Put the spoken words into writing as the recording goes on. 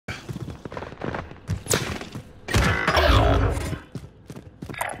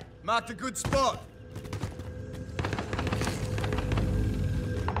Marked a good spot.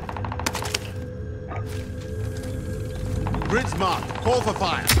 Grid's marked. Call for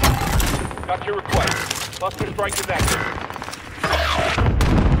fire. Got your request. Cluster strike is active.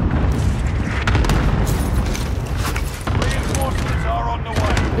 Reinforcements are on the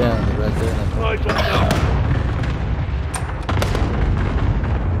way. Yeah, right there. Nice on top.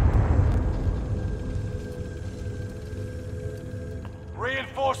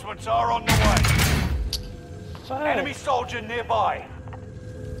 Reinforcements are on the way. Enemy soldier nearby.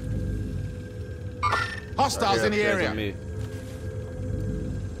 Hostiles in the area.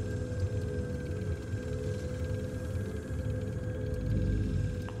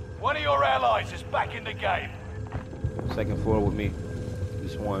 One of your allies is back in the game. Second floor with me.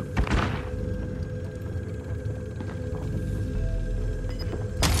 Just one.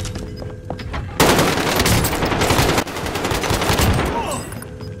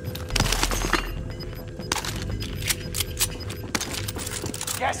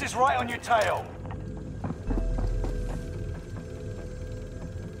 Gas is right on your tail.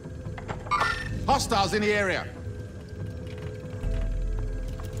 Hostiles in the area.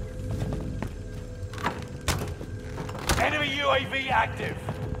 Enemy UAV active.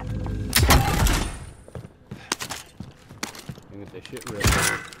 Get that shit real.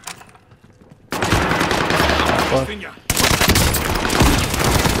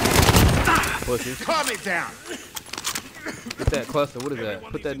 Pussy. Calm it down. Get that cluster. What is that?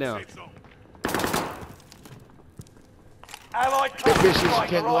 Put that down. Allied That cluster bitch, she strike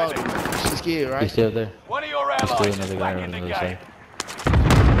can't go out. arriving. She's scared, right? He's still there. One of your There's still allies is another guy back on in the the other game. side.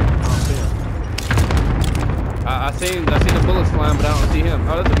 I seen the bullets flying, but I don't see him.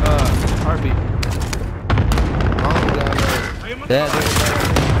 Oh, that's a heartbeat. That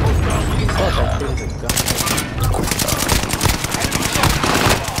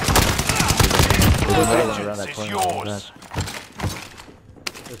Vengeance is yours.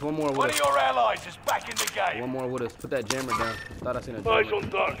 There's one more One with of us. your allies is back in the game. One more with us. Put that jammer down. Thought I seen a jammer. on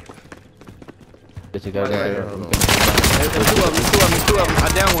target. There's a guy Right right there. there. There's two of them. I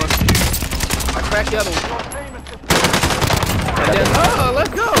down one. I cracked the other one. Oh, let's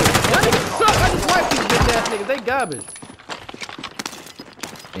go. Y'all niggas suck. I just wiped these bitch ass niggas. They garbage.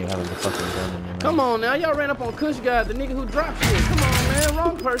 You have a fucking gun in your mouth. Come on now. Y'all ran up on Kush guy, the nigga who dropped shit. Come on, man.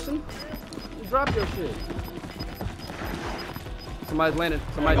 Wrong person. You dropped your shit. Somebody's landed.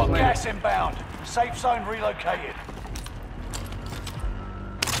 Somebody's Got landed. gas inbound. Safe zone relocated.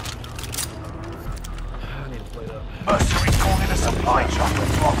 Mercenaries calling a supply chopper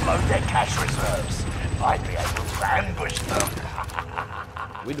to offload their cash reserves. I'd be able to ambush them.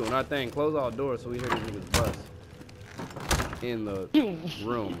 We doing our thing. Close all doors so we hear these niggas bust. In the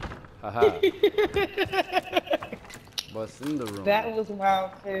room. Haha. Bust in the room. That was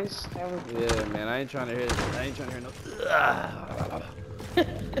wild, fish. That was. Yeah, man. I ain't trying to hear this. I ain't trying to hear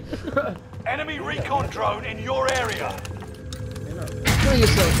no. Enemy recon drone in your area. Clean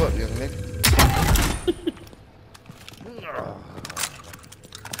yourself up, young nigga.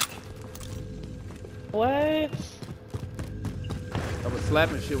 What? I was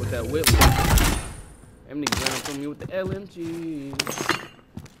slapping shit with that whip. Them niggas ran up on me with the LMG.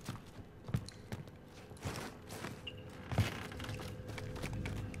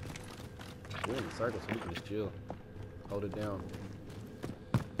 We're in the circle, so we can just chill. Hold it down.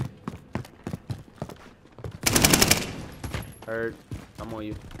 Heard. I'm on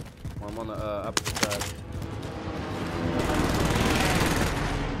you. I'm on the opposite side.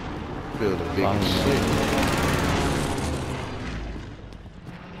 Feel the big shit.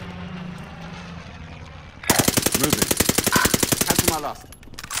 Moving. Cancel my last.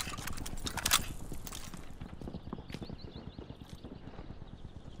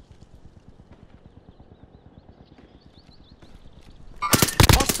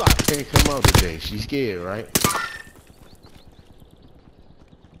 Hostile. Can't come out today. She's scared, right?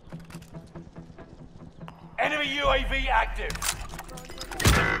 Enemy UAV active.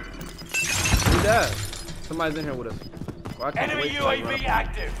 Who died? Somebody's in here with us. Well, I can't Enemy wait till they run UAV up.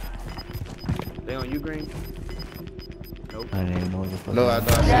 active. They on you, Green? Nope. I didn't even know what the fuck. No, I don't.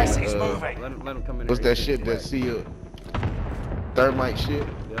 Gas is moving. Let him come in. What's here. that shit that see you? Thermite shit?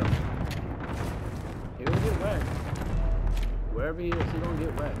 Yep. He gonna get whacked. Wherever he is, he gonna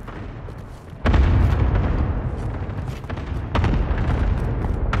get whacked.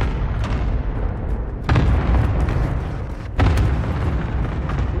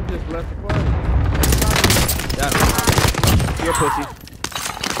 Who just left the party? Got him. You're a pussy.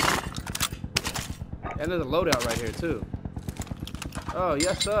 And there's a loadout right here too. Oh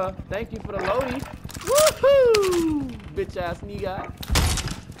yes sir. Thank you for the loadie. Woohoo! Bitch ass nigga.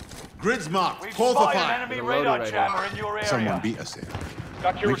 Grid's marked. We've Call for spotted an fire. enemy There's a loader radar right here. jammer in your area. Someone beat us here.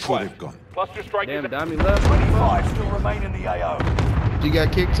 Got your Make sure request. they've gone. Cluster strike Damn, is Dami left. 25 still remain in the AO. You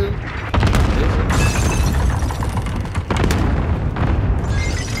got kicked too?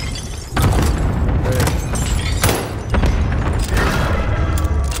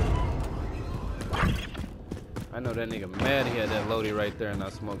 I know that nigga mad he had that loadie right there and I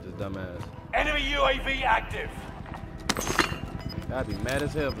smoked his dumb ass. Enemy UAV active. I'd be mad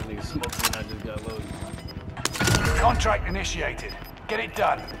as hell if a nigga smoked me and I just got loaded. Contract initiated. Get it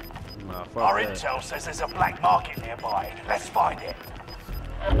done. Nah, fuck Our that. intel says there's a black market nearby. Let's find it.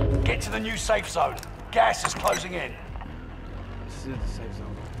 Get to the new safe zone. Gas is closing in. This is the safe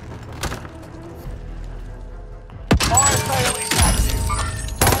zone. Fire sale is active.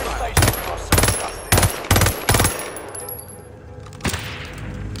 Fire station costs are disgusting.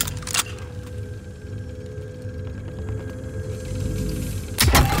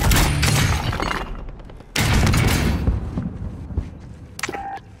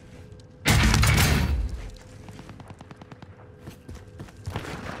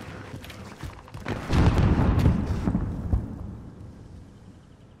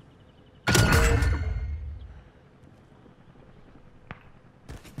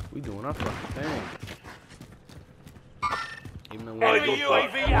 We doing our fucking thing. Even though we Enemy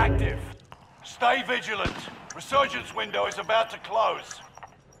UAV active. Stay vigilant. Resurgence window is about to close.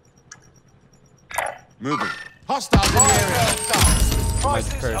 Moving. Hostiles in the Fire area. sale done. might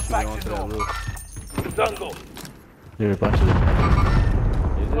Prices are parachute back onto to that normal. roof. Tango. There are a bunch of them.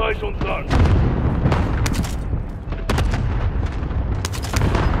 Is it? Eyes on target.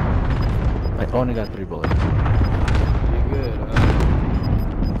 I only got 3 bullets. You good,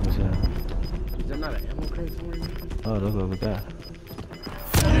 What's that? Is there not an ammo crate somewhere? Oh, look over there.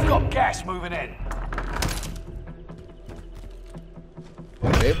 You've got gas moving in.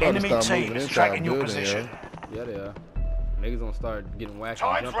 They about to Enemy start team moving is inside tracking your building, position. Yeah, they are. Niggas gonna start getting whacked.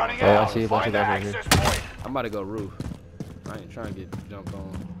 Time's and running jumping. Oh, I out. see a bunch Find of the guys right access point. I'm about to go roof. I ain't trying to get jumped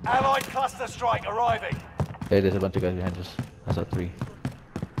on. Allied cluster strike arriving. Hey, there's a bunch of guys behind us. I saw 3.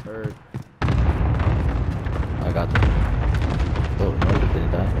 Heard. I got them. Oh, no, they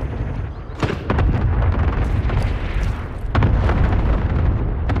didn't die.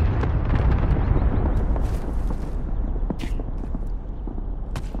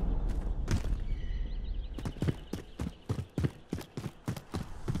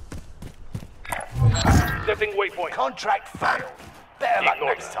 Setting waypoint. Contract failed. Better luck Ignore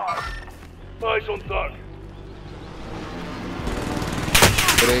next that. time. Eyes on target.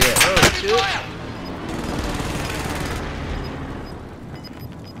 Where they at? Oh, shit.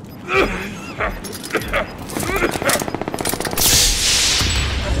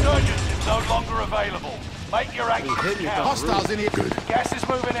 Resurgence is no longer available. Make your actions hit me count. Hostiles in here. Good. Gas is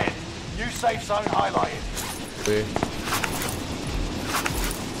moving in. New safe zone highlighted. Where?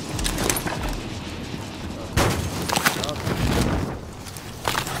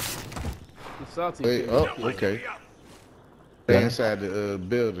 You salty. Wait, kid. oh, okay. They inside the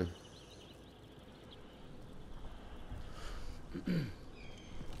building.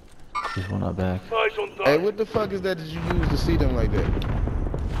 There's one out back. Eyes on Hey, target. what the fuck is that you use to see them like that?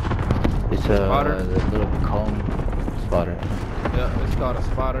 It's Spotter? the little cone spotter. Yeah, it's called a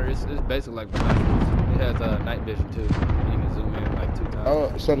spotter. It's basically like binoculars. It has night vision too. You can zoom in like 2 times.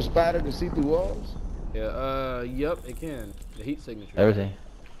 Oh, so the spider can see through walls? Yeah, yep, it can. The heat signature. Everything.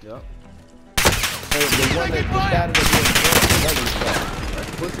 Yep. Hey, the one that the spider that was spider. That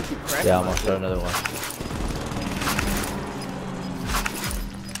pussy keep cracking. Yeah, I'm gonna start another one.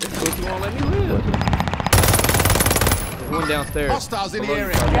 This pussy won't let me live. There's one downstairs. Hostiles in the Below you,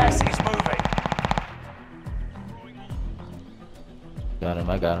 area. Carl. Gas is moving. Got him,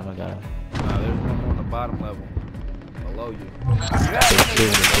 I got him. Nah, there's one more on the bottom level. Below you.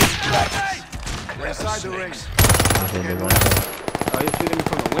 We're inside the ring. Okay, they're going inside. Oh, you're shooting me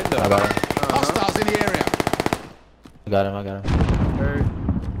from the window. I got him. Hostiles in the area. I got him. Heard.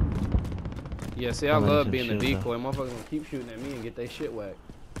 Yeah, see, I I'm gonna love some being the shields, decoy. Motherfuckers gonna keep shooting at me and get their shit whacked.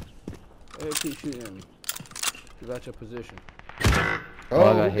 Hey, keep shooting at me. You got your position. Oh,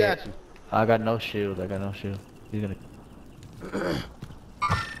 I got who got hit. you? I got no shield. He's gonna.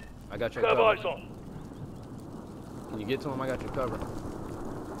 I got your Have cover. eyes on. When you get to him, I got your cover.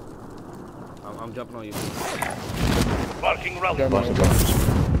 I'm jumping on you. Marking round. Watch the box.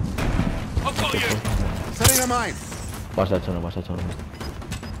 I'll call you. Setting a mine. Watch that tunnel. Watch that tunnel.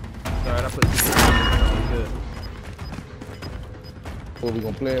 Alright, I put you good. What, we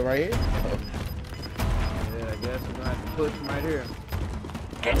gonna play it right here? Yeah, I guess we're gonna have to push him right here.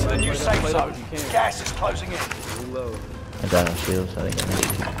 Get to the new Play that safe play zone. if you can. Gas is closing in. Reload. I got no shields, so I think I need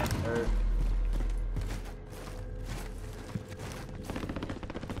shield. Hurt.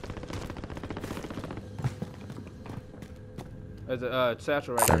 There's a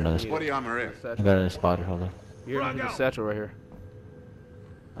satchel right Got here. another You need Body it. armor here. I Satchel. got a spotter, hold on. Here's a satchel right here.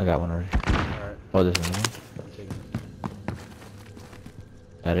 I got one already. Alright. Oh, there's another one. Take it.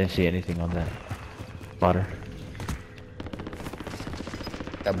 I didn't see anything on that spotter.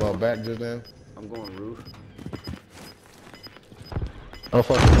 Got ball back just now. I'm going roof. Oh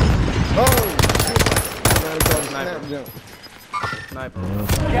fuck. Oh! Man, it's on the Sniper. snap jump. Sniper.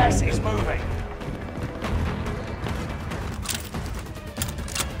 Gas is moving.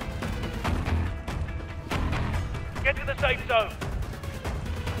 Get to the safe zone.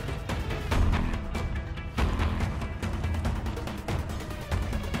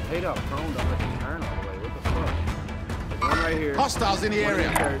 Hey, up prone, don't let you turn all the way. What the fuck? There's one right here. Hostiles in the One in area.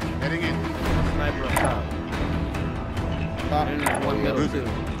 the church. Heading in. Sniper up top. And there's one middle too.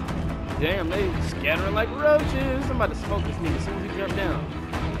 Damn, they scattering like roaches. I'm about to smoke this nigga as soon as he jump down.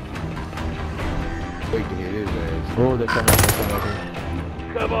 Wait to hit his ass. Oh, they're coming right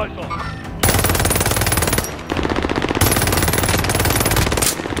here. Curve eyes on.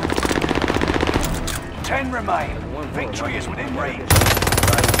 10 remain. One more. Victory is within reach.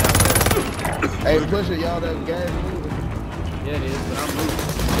 Hey, push it, y'all. That gas moving. Yeah, it is, but I'm moving.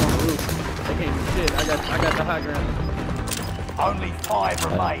 I'm on the roof. They can't do shit. I got the high ground. Only 5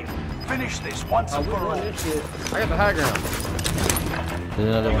 remain. Finish this once Oh, and we for all. won this shit. I got the high ground. There's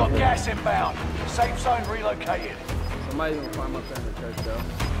another You got one. gas inbound. Safe zone relocated. Somebody's gonna climb up there in the church, though.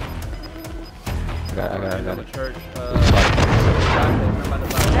 I got In the it. church.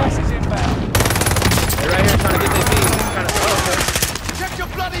 Gas is inbound. They're right here trying to get their team. Trying to Check your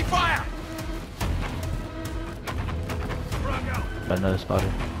bloody fire! Got another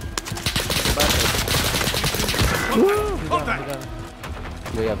spotter. Contact!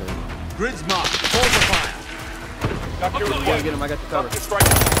 We have it. Grids marked. Hold the fire. Got your I get him. I got the cover.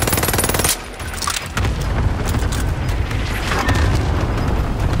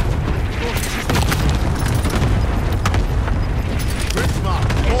 Grids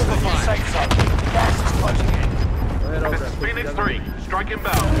marked. Hold the fire. Safe zone. Gas is closing in. Go ahead over there. Phoenix 3, strike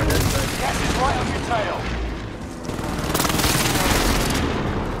inbound. Gas is right on your tail.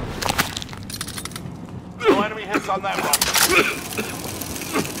 No enemy hits on that one.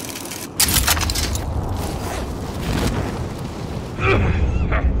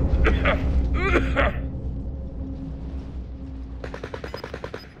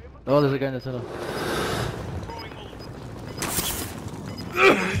 Oh, there's a guy in the tunnel.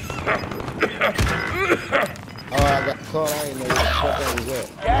 Oh, I got caught. I didn't know what the fuck that was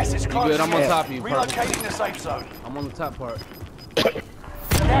at. Gas is closing good? I'm on in. top of you, Purple. Relocating the safe zone. I'm on the top part. Gas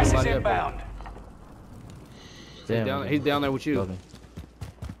is Somebody up inbound. Damn. He's down there with you. Building.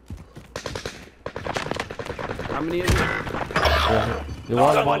 How many is it? You No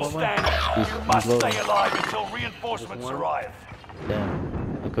want one one? standing. He's You must loading. stay alive until reinforcements Just one? arrive. Damn.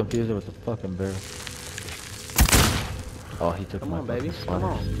 I'm confused with the fucking barrel. Oh, he took Come my on, baby. fucking Come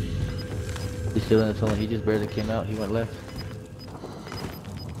on. spotters. He's still in the tunnel. He just barely came out. He went left.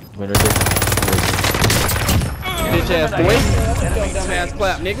 Went right there. Bitch ass boy. Enemy Dumb ass teams.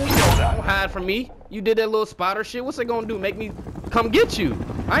 clap, nigga. Don't hide from me. You did that little spotter shit. What's it gonna do? Make me come get you?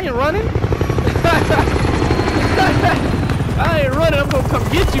 I ain't running. I ain't running. I'm gonna come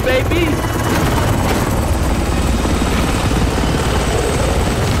get you, baby.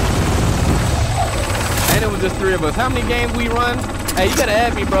 And it was just 3 of us. How many games we run? Hey, you gotta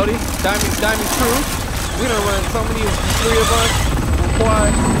add me, Brody. Diamond Crew. We done run so many, 3 of us.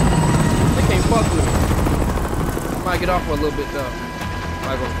 Quad. They can't fuck with me. Might get off for a little bit though.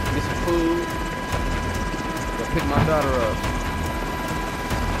 Might go get some food. Go pick my daughter up.